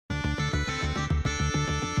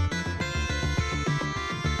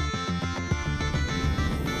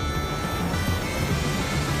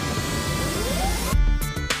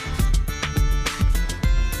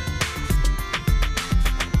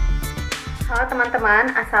Halo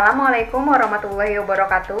teman-teman, Assalamualaikum warahmatullahi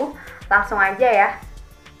wabarakatuh. Langsung aja ya.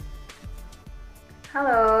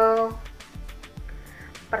 Halo.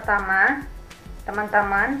 Pertama,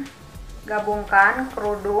 teman-teman gabungkan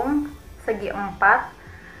kerudung segi 4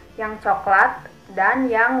 yang coklat dan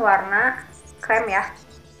yang warna krem ya.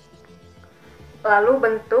 Lalu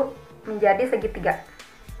bentuk menjadi segitiga.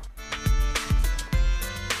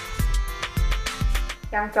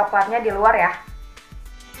 Yang coklatnya di luar ya.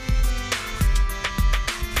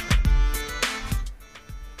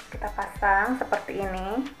 Kita pasang seperti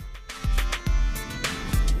ini.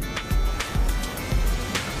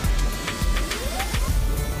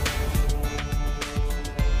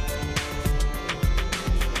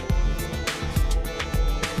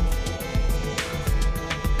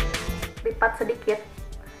 Lipat sedikit.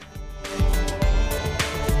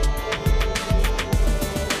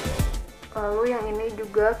 Lalu yang ini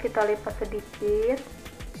juga kita lipat sedikit.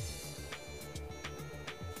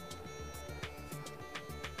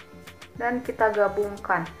 Dan kita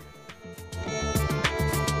gabungkan.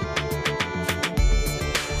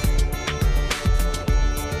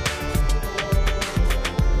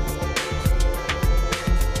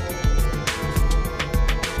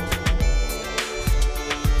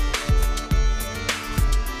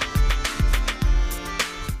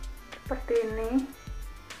 Seperti ini.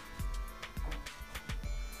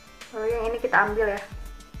 Lalu yang ini kita ambil ya.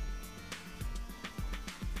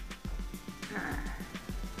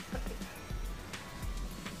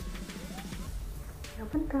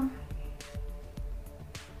 Bentar.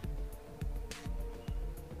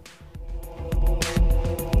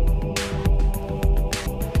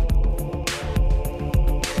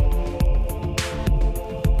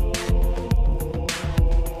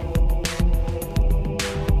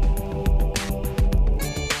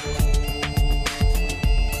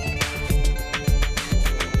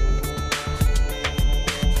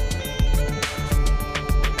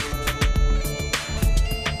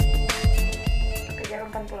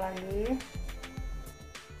 Tentu lagi.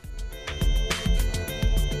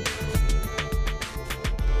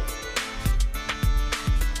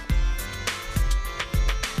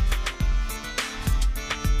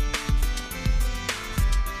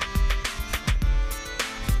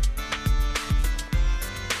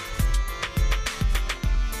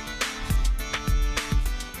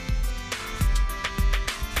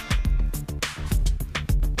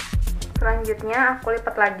 Selanjutnya aku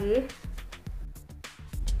lipat lagi.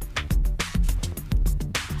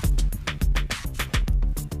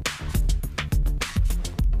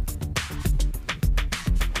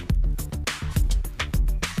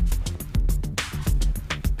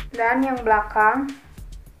 Dan yang belakang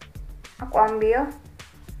aku ambil.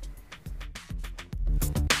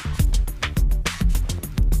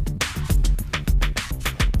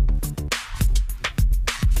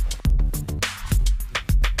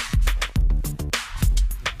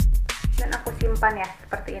 Dan aku simpan ya,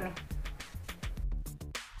 seperti ini.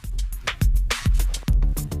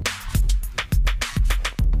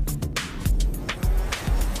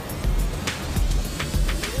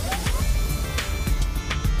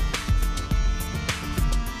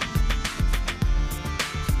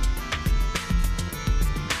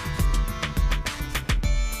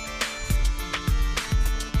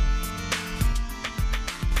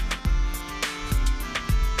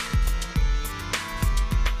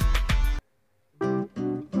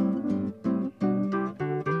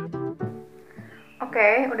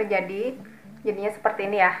 Oke, udah jadi. Jadinya seperti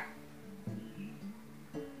ini ya.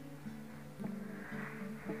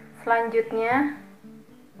 Selanjutnya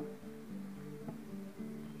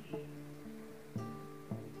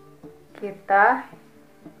kita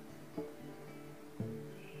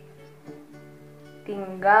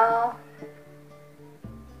tinggal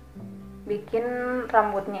bikin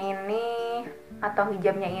rambutnya ini atau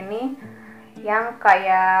hijabnya ini yang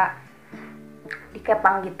kayak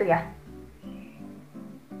dikepang gitu ya.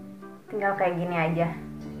 Tinggal kayak gini aja.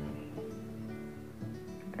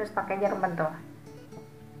 Terus pakai jarum pentul.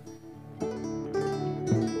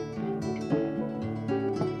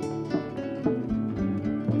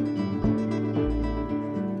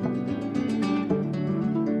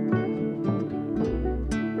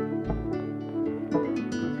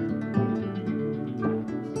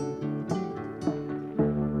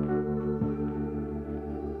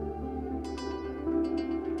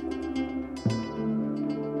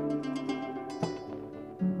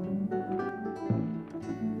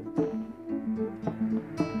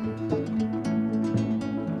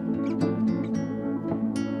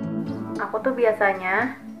 Aku tuh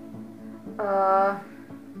biasanya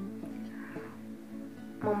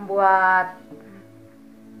membuat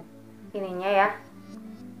ininya ya.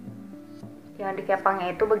 Yang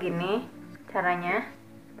dikepangnya itu begini caranya,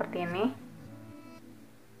 seperti ini.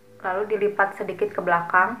 Lalu dilipat sedikit ke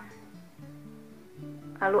belakang.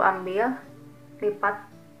 Lalu ambil, lipat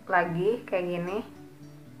lagi kayak gini.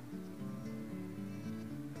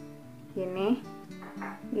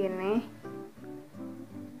 Gini.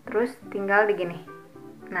 Terus tinggal digini.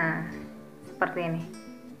 Nah, seperti ini.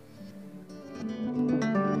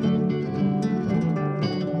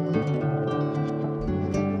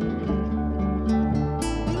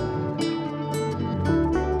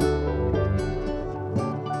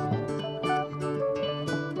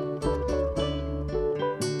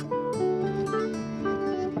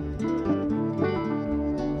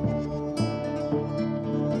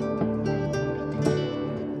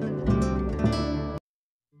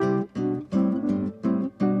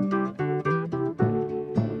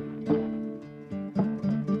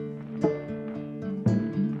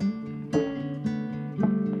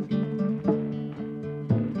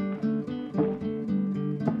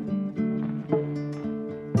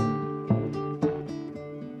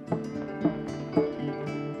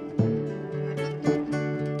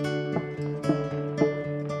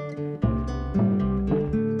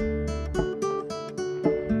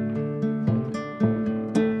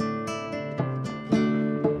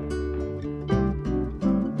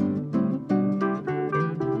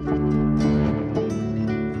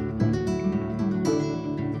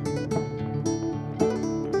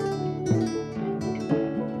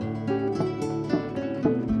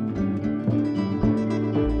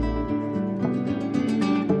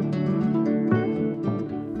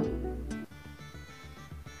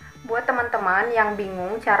 Buat teman-teman yang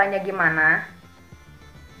bingung caranya gimana,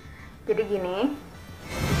 jadi gini.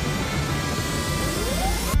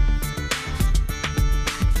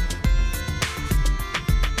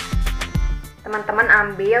 Teman-teman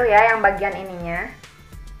ambil ya yang bagian ininya,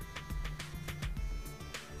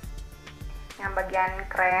 yang bagian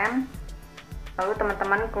krem, lalu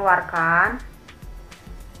teman-teman keluarkan.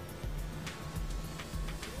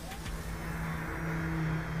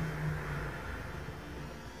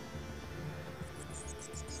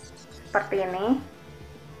 Seperti ini.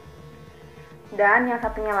 Dan yang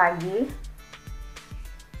satunya lagi,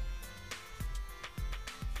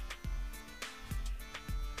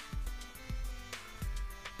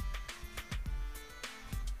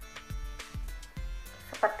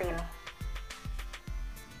 seperti ini.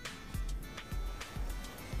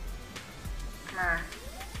 Nah,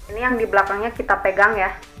 ini yang di belakangnya kita pegang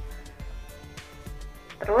ya.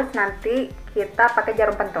 Terus nanti kita pakai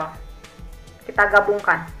jarum pentul, kita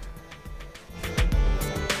gabungkan.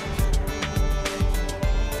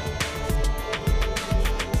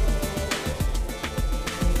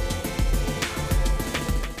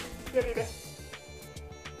 Jadi deh.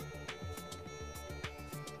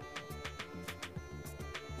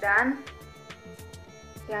 Dan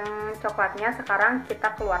yang coklatnya sekarang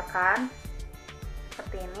kita keluarkan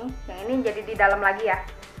seperti ini. Yang ini jadi di dalam lagi ya.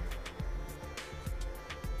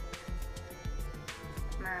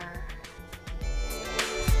 Nah,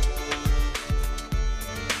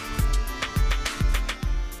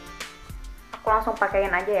 aku langsung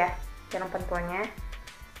pakaiin aja ya jarum pentulnya.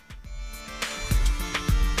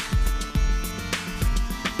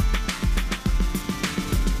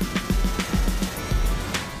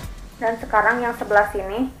 Dan sekarang yang sebelah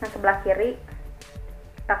sini, yang sebelah kiri,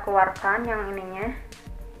 kita keluarkan yang ininya.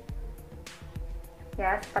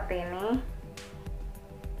 Ya, seperti ini.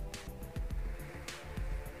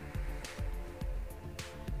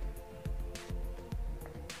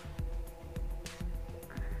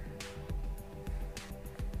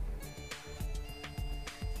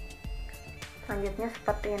 Selanjutnya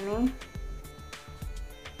seperti ini.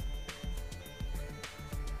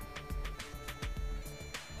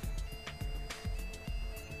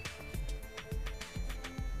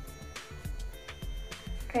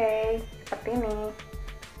 Oke, seperti ini.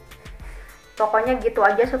 Pokoknya gitu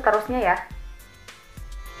aja seterusnya ya.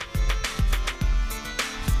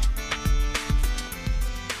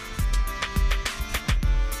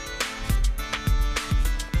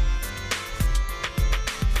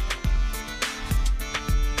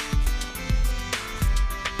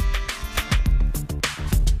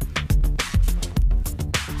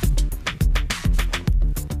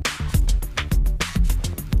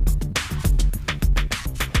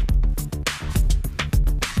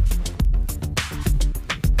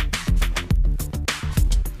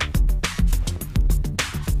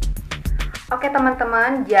 Oke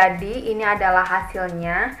teman-teman, jadi ini adalah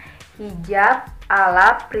hasilnya hijab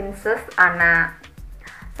ala Princess Anna.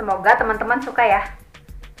 Semoga teman-teman suka ya.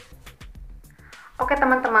 Oke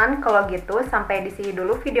teman-teman, kalau gitu sampai di sini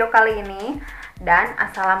dulu video kali ini. Dan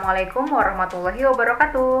assalamualaikum warahmatullahi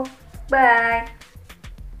wabarakatuh. Bye.